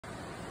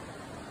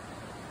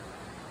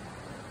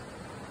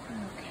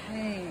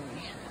Okay,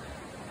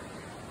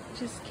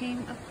 just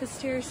came up the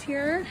stairs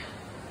here,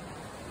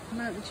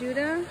 Mount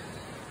Judah.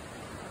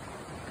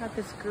 Got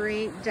this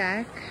great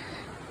deck.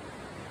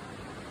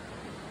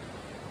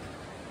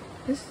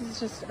 This is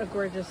just a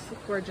gorgeous,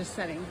 gorgeous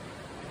setting.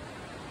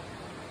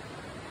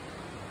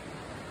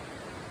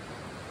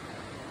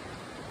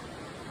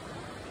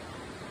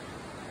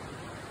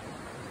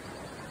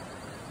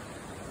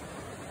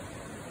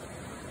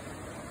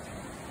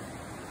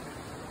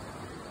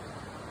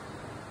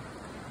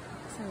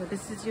 So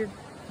this is your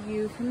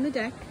view from the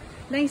deck.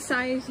 Nice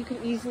size. You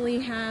can easily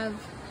have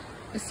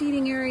a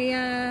seating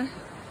area,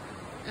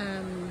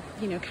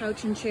 you know,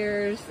 couch and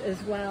chairs,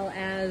 as well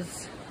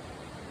as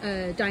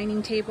a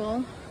dining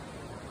table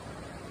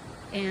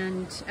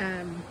and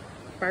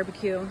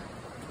barbecue,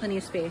 plenty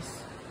of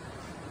space.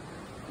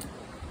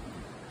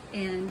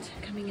 And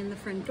coming in the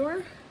front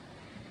door,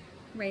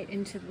 right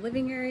into the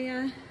living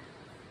area,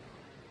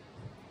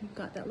 you've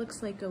got that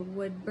looks like a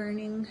wood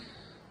burning.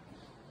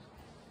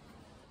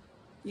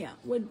 Yeah,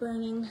 wood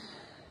burning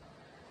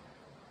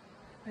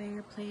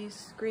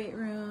fireplace, great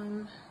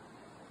room.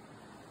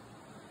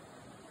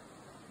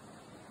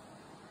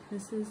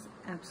 This is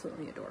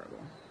absolutely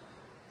adorable.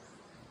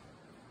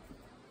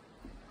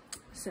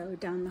 So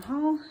down the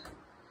hall,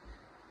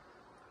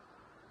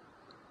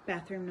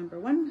 bathroom number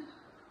 1,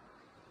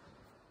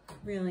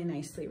 really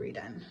nicely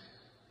redone.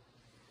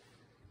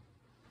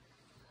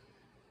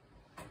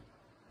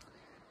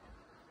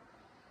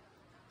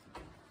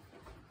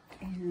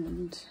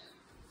 And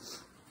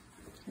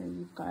here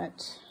you've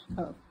got,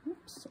 oh,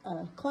 oops,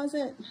 a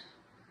closet.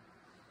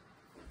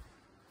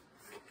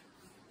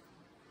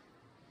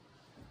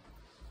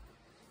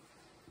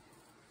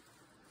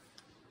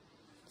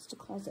 Just a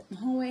closet in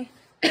the hallway.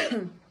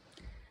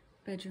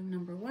 Bedroom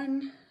number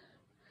 1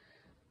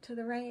 to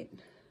the right.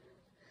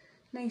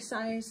 Nice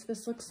size.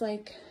 This looks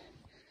like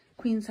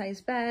queen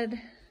size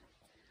bed.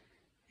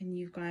 And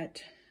you've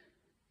got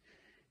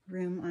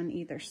room on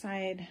either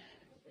side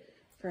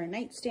for a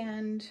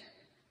nightstand.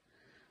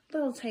 A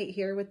little tight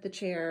here with the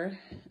chair,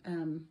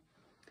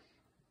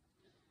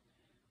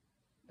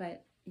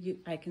 but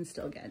I can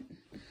still get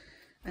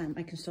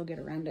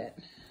around it.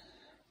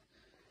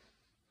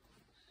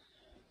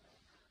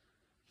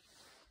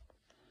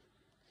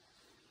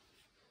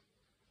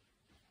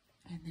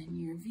 And then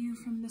your view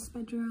from this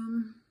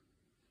bedroom,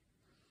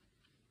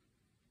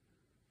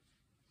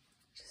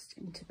 just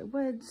into the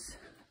woods.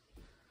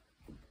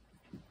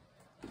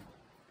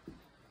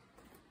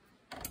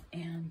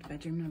 And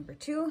bedroom number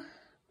 2.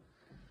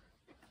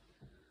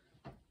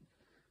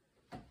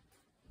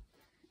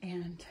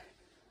 And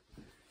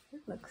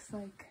it looks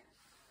like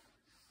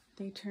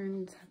they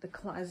turned the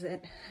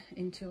closet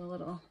into a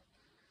little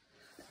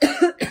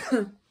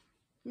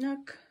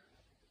nook.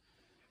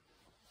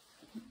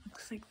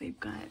 Looks like they've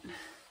got,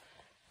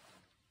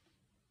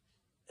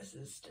 this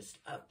is just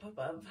up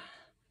above.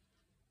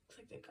 Looks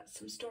like they've got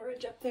some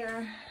storage up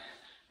there.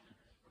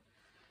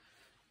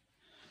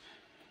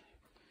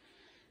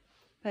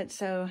 But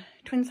so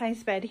twin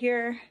size bed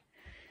here,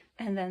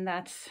 and then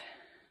that's,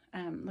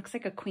 looks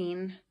like a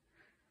queen,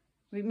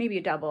 maybe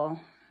a double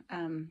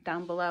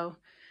down below,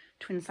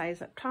 twin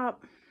size up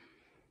top.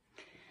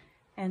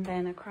 And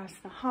then across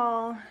the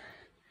hall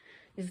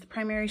is the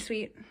primary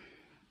suite.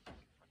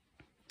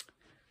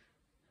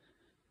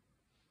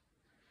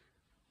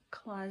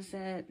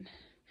 Closet,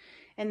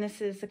 and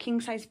this is the king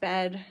size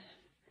bed,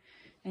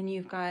 and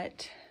you've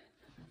got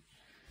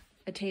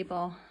a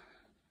table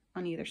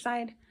on either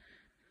side,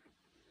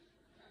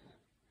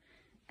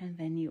 and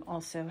then you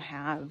also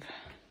have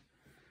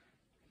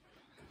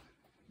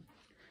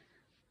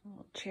a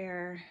little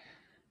chair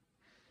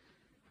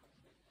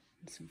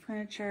and some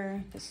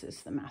furniture. This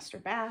is the master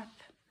bath.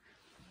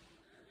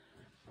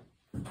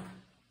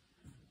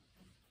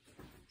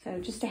 So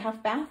just a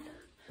half bath,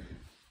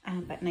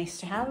 but nice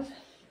to have.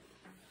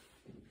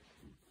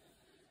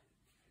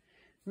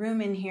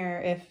 Room in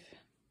here if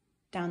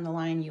down the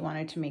line you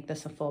wanted to make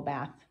this a full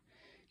bath.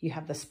 You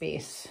have the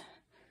space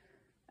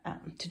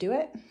to do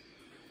it.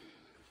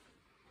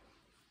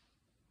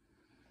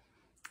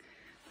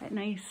 But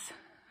nice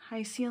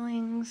high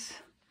ceilings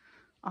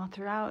all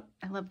throughout.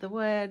 I love the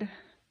wood.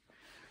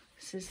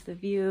 This is the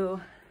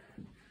view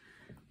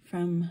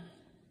from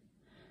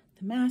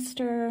the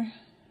master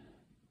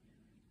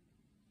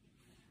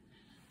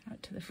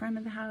out to the front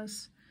of the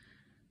house,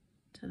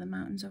 to the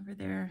mountains over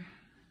there.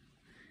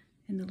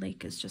 And the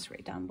lake is just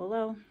right down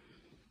below.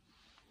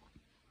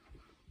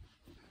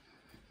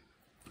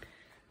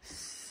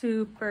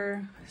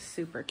 Super,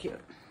 super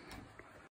cute.